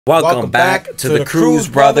Welcome back to the Cruz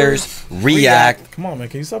Brothers React. Come on, man.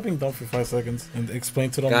 Can you stop being dumb for 5 seconds and explain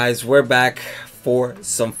to them? Guys, we're back for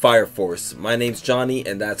some Fire Force. My name's Johnny,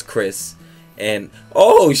 and that's Chris. And,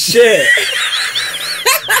 oh, shit.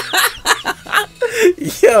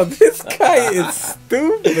 Yo, this guy is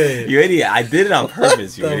stupid. You idiot. I did it on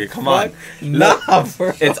purpose, you idiot. Come on. Nah,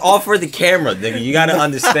 bro. It's all for the camera, nigga. You gotta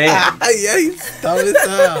understand. Yeah, he's dumb as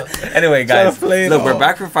hell. Anyway, guys, look, we're off.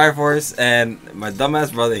 back for Fire Force, and my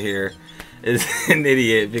dumbass brother here is an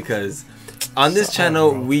idiot because on this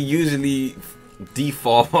channel, we usually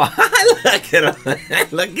default. Look at him.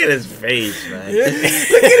 Look at his face, man. Look at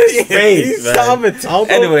his face, man.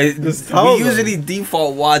 Anyway, we usually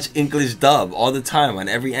default watch English dub all the time on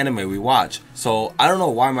every anime we watch. So I don't know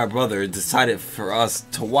why my brother decided for us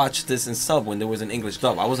to watch this in sub when there was an English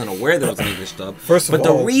dub. I wasn't aware there was an English dub. But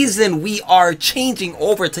the reason we are changing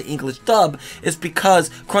over to English dub is because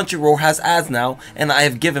Crunchyroll has ads now, and I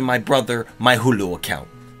have given my brother my Hulu account.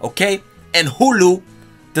 Okay? And Hulu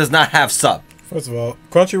does not have sub. First of all,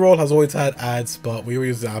 Crunchyroll has always had ads, but we were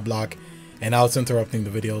using ad block, and now it's interrupting the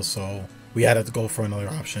videos, so we had to go for another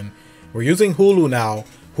option. We're using Hulu now.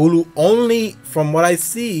 Hulu only, from what I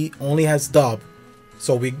see, only has dub,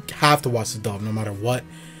 so we have to watch the dub no matter what.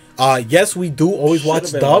 Yes, we do always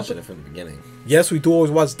watch dub. It from the beginning. Yes, we do always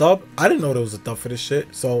watch dub. I didn't know there was a dub for this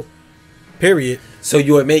shit, so period. So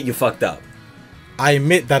you admit you fucked up? I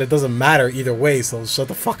admit that it doesn't matter either way, so shut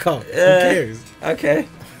the fuck up. Who cares? Okay.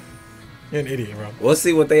 You're an idiot, bro. We'll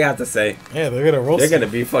see what they have to say. Yeah, they're gonna roast. They're gonna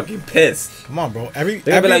be fucking pissed. Come on, bro. They're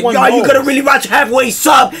gonna be like, "Yo, you gonna really watch halfway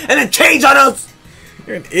sub and then change on us?"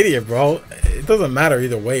 You're an idiot, bro. It doesn't matter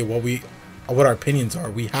either way what our opinions are.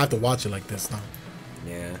 We have to watch it like this now.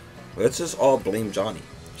 Yeah. Let's just all blame Johnny.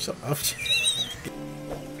 Shut up.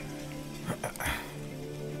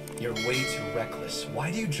 You're way too reckless.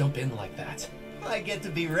 Why do you jump in like that? I get to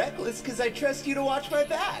be reckless because I trust you to watch my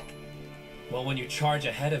back. Well, when you charge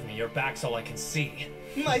ahead of me, your back's all I can see.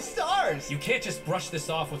 My stars! You can't just brush this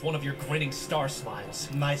off with one of your grinning star smiles.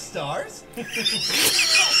 My stars?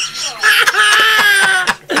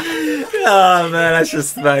 Oh man, I should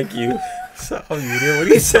smack you. So you idiot. What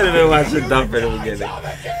are you should have been watching dumb in the beginning.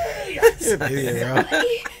 You're an idiot, bro.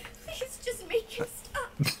 Please just make him stop.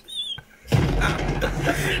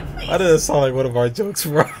 Why does it sound like one of our jokes,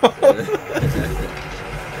 bro?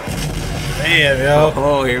 Damn, yo.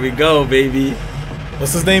 Oh, here we go, baby.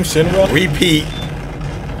 What's his name? Shinra? Repeat.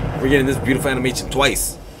 We're getting this beautiful animation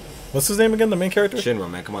twice. What's his name again? The main character? Shinra,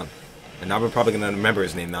 man, come on. And now we're probably gonna remember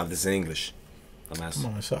his name now if this is in English. Dumbass.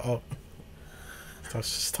 Come on, shut up. Stop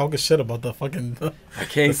just talking shit about the fucking... I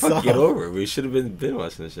can't fucking get over it. We should have been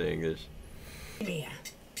watching this shit in English. Mia,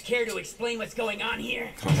 care to explain what's going on here?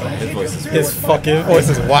 Oh, his voice is His fucking voice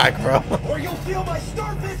is whack, bro. Or you'll feel my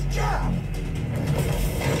starfish jab!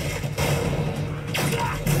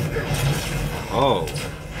 Oh.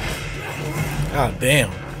 God damn.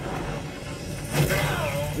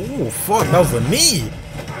 Ooh, fuck, that was a knee.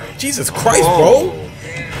 Jesus Christ, bro.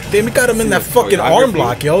 Damn, he got him in that fucking arm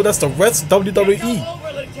block, yo. That's the rest of WWE.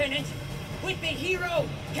 Over, Lieutenant. With the hero,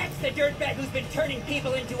 catch the dirtbag who's been turning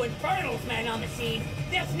people into infernals, man, on the scene.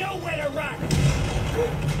 There's nowhere to run.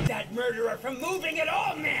 That murderer from moving at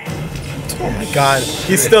all, man. Oh my God,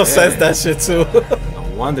 he still says that shit too. No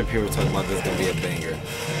wonder people talking about this gonna be a banger.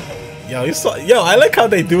 Yo, I like how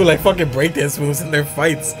they do like fucking breakdance moves in their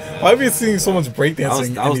fights. Why have you seen so much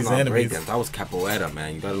breakdancing in these animes? That was capoeira,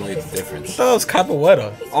 man. You gotta know the difference. That was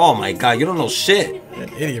capoeira. Oh my God, you don't know shit. You're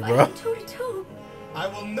an idiot, bro. I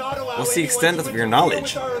will not allow What's the extent of your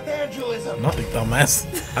knowledge? Nothing, dumbass.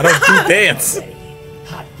 I don't do dance.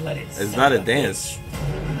 Hot-blooded. It's not a dance.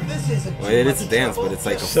 Well, it is a dance, but it's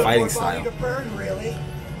like a fighting style.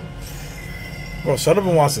 Bro, shut up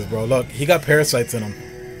and watch this, bro. Look, he got parasites in him.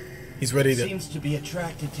 He's ready to... Seems to be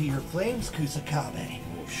attracted to your flames, Kusakabe.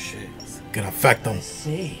 Oh shit. Gonna affect him. I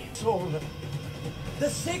see. The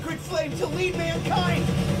sacred flame to lead mankind!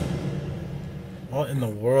 What in the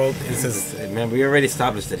world is this? Man, we already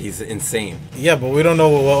established that he's insane. Yeah, but we don't know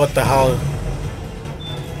what the hell...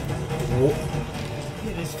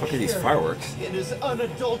 Fuck are these fireworks? It is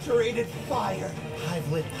unadulterated fire.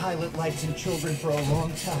 I've lit pilot lights in children for a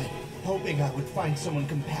long time, hoping I would find someone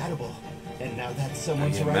compatible. And now that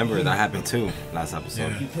someone's right. Remember, that happened too last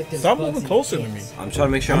episode. Yeah. Stop moving closer to me. I'm trying to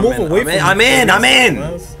make sure I'm in. I'm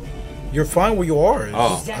in. You're fine where you are.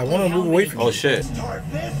 Oh. I want to move away from you. Oh shit.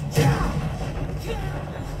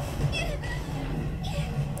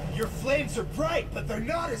 Your flames are bright, but they're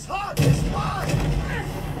not as hot as mine.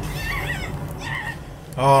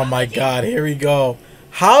 Oh my God, here we go.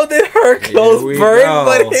 How did her clothes burn,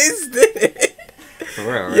 but his didn't? For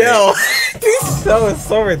real, right? Yo, these That was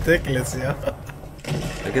so ridiculous, yo.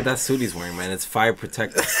 Look at that suit he's wearing, man. It's fire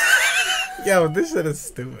protected. Yo, this shit is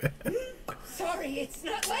stupid. Sorry, it's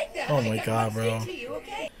not like that. Oh my God, bro. To you,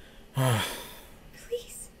 okay?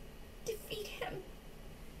 Please, defeat him.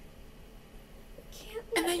 Can't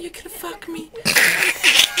And then you can fuck me.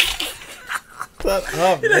 Shut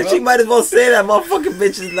up, bro. She might as well say that. Motherfucking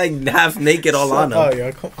bitch is like half naked all on him. Oh,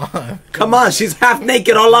 yo, come on. Come on, she's half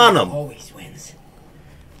naked all on him. Always wins.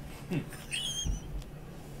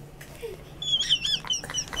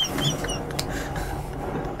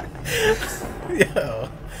 Yo.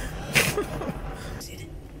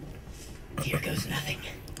 Here goes nothing.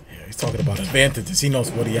 Yeah, he's talking about advantages. He knows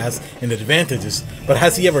what he has in the advantages. But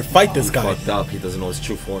has he ever fight this guy? Fucked up. He doesn't know his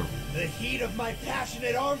true form. The heat of my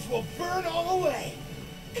passionate arms will burn all away.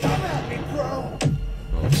 Come at me, bro.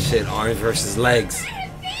 Oh shit, arms versus legs.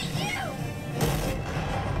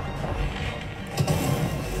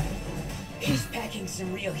 He's packing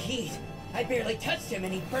some real heat. I barely touched him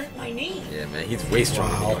and he burnt my knee. Yeah, man, he's way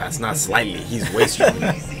stronger than you. That's not slightly. He's way stronger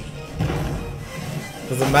than you.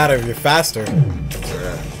 Doesn't matter if you're faster.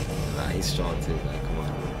 Yeah. Nah, he's strong too, man. Come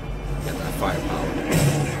on. Got that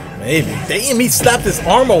firepower. Maybe. Damn, he slapped his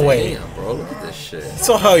arm away. Damn, bro, look at this shit. You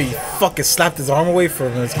saw how he fucking slapped his arm away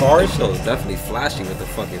from his guard? This show is definitely flashy with the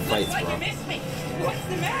fucking fights, Like bro. you missed me. What's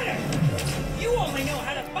the matter? You only know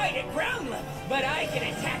how to fight at ground level, but I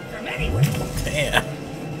can attack from anywhere. Damn.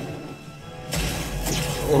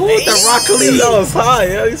 Oh, the Rock Lee. That was high,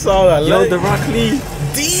 yo. You saw that. Yo, leg. the Rock Lee.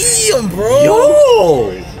 Damn, bro.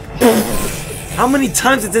 Yo! How many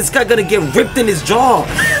times is this guy gonna get ripped in his jaw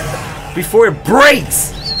before it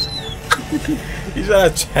breaks? He's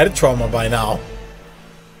got head trauma by now.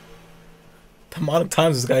 The amount of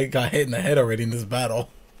times this guy got hit in the head already in this battle.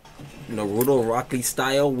 Naruto Rock Lee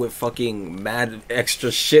style with fucking mad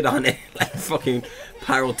extra shit on it. Like fucking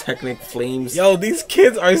pyrotechnic flames. Yo, these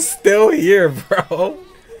kids are still here, bro.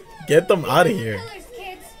 Get them out of here. Colors,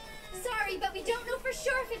 kids. Sorry, but we don't know for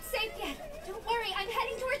sure if it's safe yet. Don't worry, I'm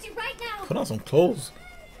heading towards you right now. Put on some clothes.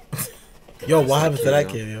 Yo, what happened to that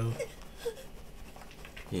kid, yo?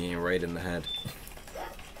 He ain't right in the head.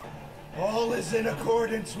 All is in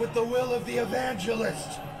accordance with the will of the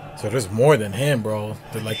evangelist. So there's more than him, bro.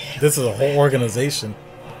 They're like, this is a whole organization.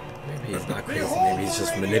 Maybe he's not crazy. Behold Maybe he's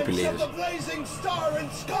just the radiance manipulated. of the blazing star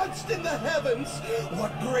ensconced in the heavens.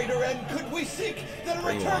 What greater end could we seek than a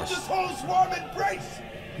return to Brainwashed. Soul's warm embrace?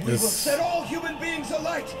 We will This- set all human beings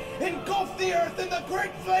alight, engulf the earth in the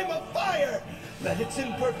great flame of fire. Let its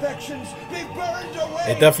imperfections be burned away.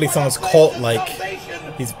 It definitely for the sounds flames cult of like.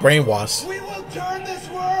 salvation. He's brainwashed. We will turn this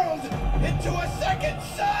world into a second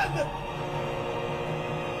sun.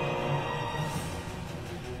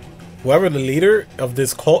 Whoever the leader of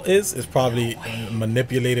this cult is probably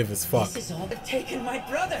manipulative as fuck. This is all they've taken my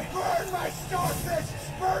brother. Burn my starfish!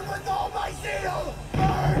 Burn with all my zeal!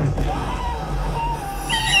 Burn!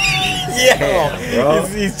 Yeah, bro.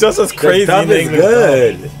 he's just as crazy. The dub in is English,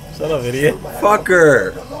 good. bro. Shut up, idiot.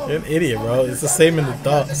 Fucker. You're an idiot, bro. It's the same in the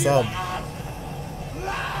dub sub.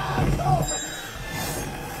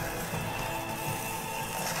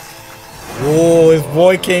 Whoa, his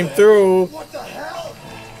boy came through. What the hell?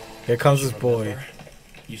 Here comes his boy.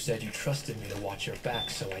 You said you trusted me to watch your back,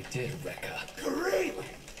 so I did, Rekka. Kareem!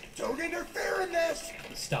 Don't interfere in this!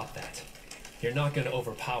 Stop that. You're not gonna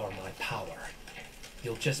overpower my power.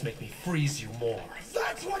 You'll just make me freeze you more.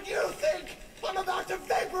 That's what you think! I'm about to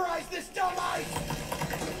vaporize this dumb ice!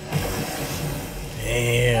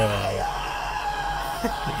 Damn.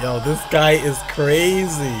 Yo, this guy is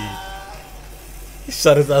crazy. He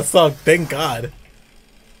shut his ass up, thank God.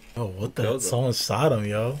 Oh, what the hell? Someone shot him,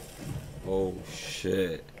 yo. Oh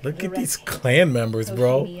shit. Look at these clan members,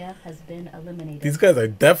 bro. Has been eliminated. These guys are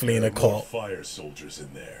definitely in a There are more cult. fire soldiers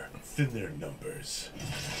in there. Thin their numbers.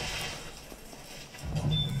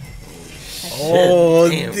 Oh,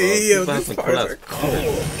 Damn, bro. damn. People have These to parts pull out are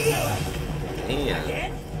cool. Damn.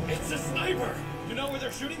 Again? It's a sniper! You know where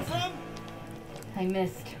they're shooting from? I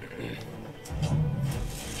missed.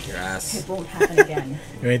 Your ass. It won't happen again.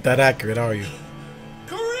 You ain't that accurate, are you?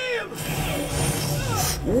 Kareem!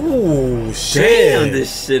 Ooh, shit. Damn,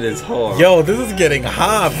 this shit is hard. Yo, this is getting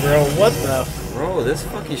hot, bro. What the? Bro, this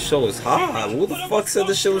fucking show is hot. Who the fuck said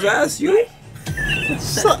this shit was ass? You?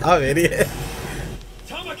 Shut up, idiot.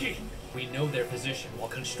 Tamaki! We know their position while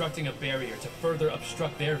constructing a barrier to further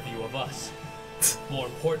obstruct their view of us. More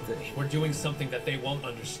importantly, we're doing something that they won't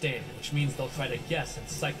understand, which means they'll try to guess and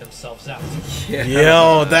psych themselves out. Yeah.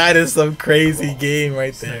 Yo, that is some crazy game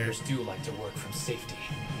right there. Snipers do like to work from safety.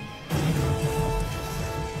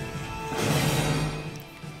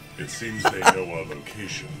 It seems they know our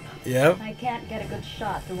location. Yep. I can't get a good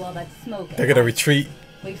shot through all that smoke. They're gonna retreat.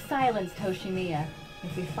 We've silenced Hoshimiya.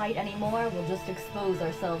 If we fight anymore, we'll just expose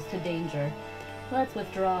ourselves to danger. Let's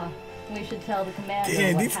withdraw. We should tell the commander.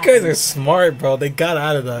 Damn, what these happened. guys are smart, bro. They got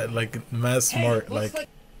out of that like mad smart. Hey, Like,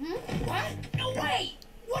 what? No way!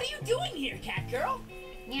 What are you doing here, cat girl?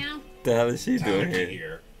 Yeah. The hell is she doing Tamaki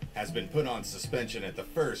here? has been put on suspension at the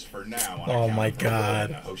first for now on Oh account my of her role God.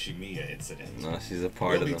 in the Hoshimiya incident. No, she's a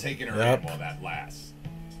part We'll of be them. taking her Yep. in while that lasts.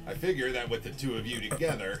 I figure that with the two of you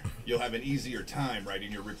together, you'll have an easier time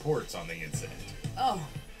writing your reports on the incident. Oh,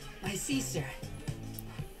 I see, sir.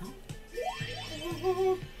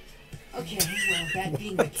 Okay, well, that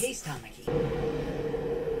being the case, Tamaki.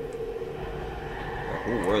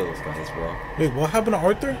 Who were those guys, bro? wait, what happened to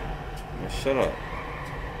Arthur? Man, shut up.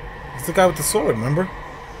 It's the guy with the sword, remember?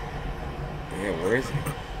 Yeah, where is he?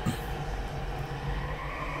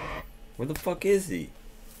 Where the fuck is he?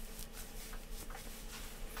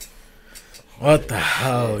 What the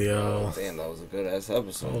hell, yo? Damn, that was a good ass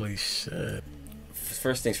episode. Holy shit.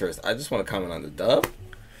 First things first, I just want to comment on the dub.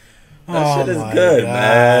 Oh That shit is my good, God,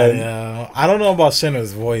 man. Yeah. I don't know about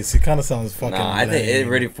Shinra's voice. He kind of sounds fucking. Nah, I think it lame.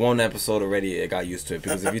 already for one episode already it got used to it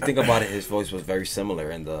because if you think about it, his voice was very similar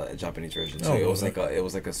in the Japanese version too. Oh, It was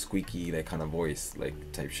was like a squeaky that kind of voice like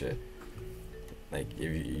type shit. Like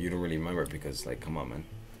if you don't really remember it because like come on man,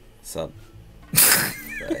 sup.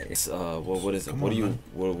 Right. It's, what is it? Come What on, do you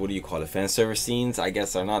man. what do you call it? Fan service scenes I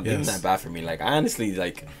guess are not even Yes. that bad for me. Like I honestly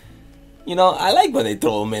like. You know, I like when they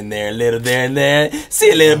throw them in there a little there and there.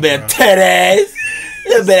 See a little bit of titties, a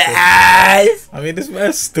little bit of eyes. I mean, this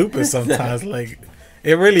man's stupid sometimes. Like,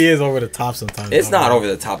 it really is over the top sometimes. It's bro. not over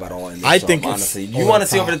the top at all. In this I show, think it's honestly, over you want the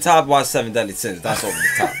to see top. over the top? Watch Seven Deadly Sins. That's over the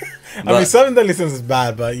top. I mean, Seven Deadly Sins is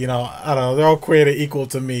bad, but you know, I don't know. They're all created equal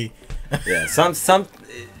to me. Yeah, some.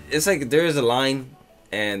 It's like there is a line,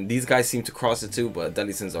 and these guys seem to cross it too. But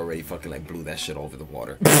Deadly Sins already fucking like blew that shit over the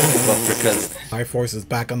water. But because Fire Force is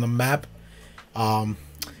back on the map.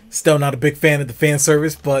 Still not a big fan of the fan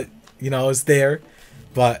service, but you know, it's there.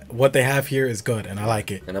 But what they have here is good, and I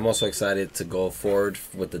like it. and I'm also excited to go forward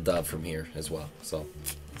with the dub from here as well. So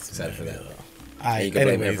excited for that. And you can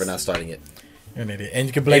blame him for not starting it. You're an idiot. And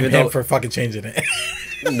you can blame Even him though- for fucking changing it.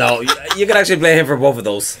 No, you can actually blame him for both of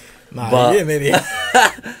those. Nah, But- you're an idiot.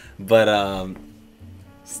 But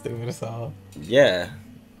Stupid as hell. yeah.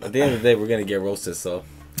 At the end of the day, we're gonna get roasted. So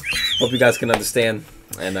hope you guys can understand,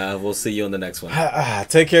 and we'll see you in the next one.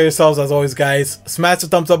 Take care of yourselves as always, guys. Smash the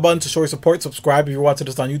thumbs up button to show your support. Subscribe if you're watching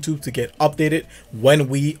this on YouTube to get updated when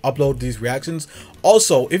we upload these reactions.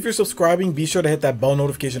 Also, if you're subscribing, be sure to hit that bell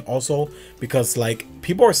notification also, because like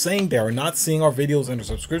people are saying they are not seeing our videos in the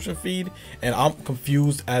subscription feed, and I'm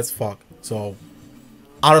confused as fuck. So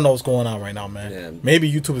I don't know what's going on right now, man. Yeah.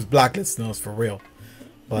 Maybe YouTube is blacklisting us for real.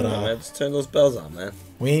 But Man, just turn those bells on, man.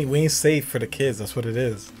 we ain't safe for the kids. That's what it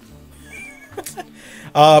is.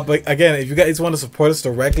 But again, if you guys want to support us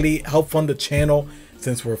directly, help fund the channel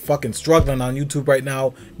since we're fucking struggling on YouTube right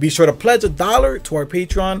now, be sure to pledge $1 to our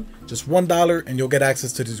Patreon, just $1, and you'll get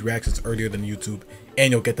access to these reactions earlier than YouTube,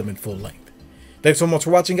 and you'll get them in full length. Thanks so much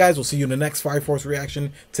for watching, guys. We'll see you in the next Fire Force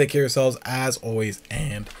reaction. Take care of yourselves as always,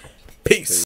 and peace.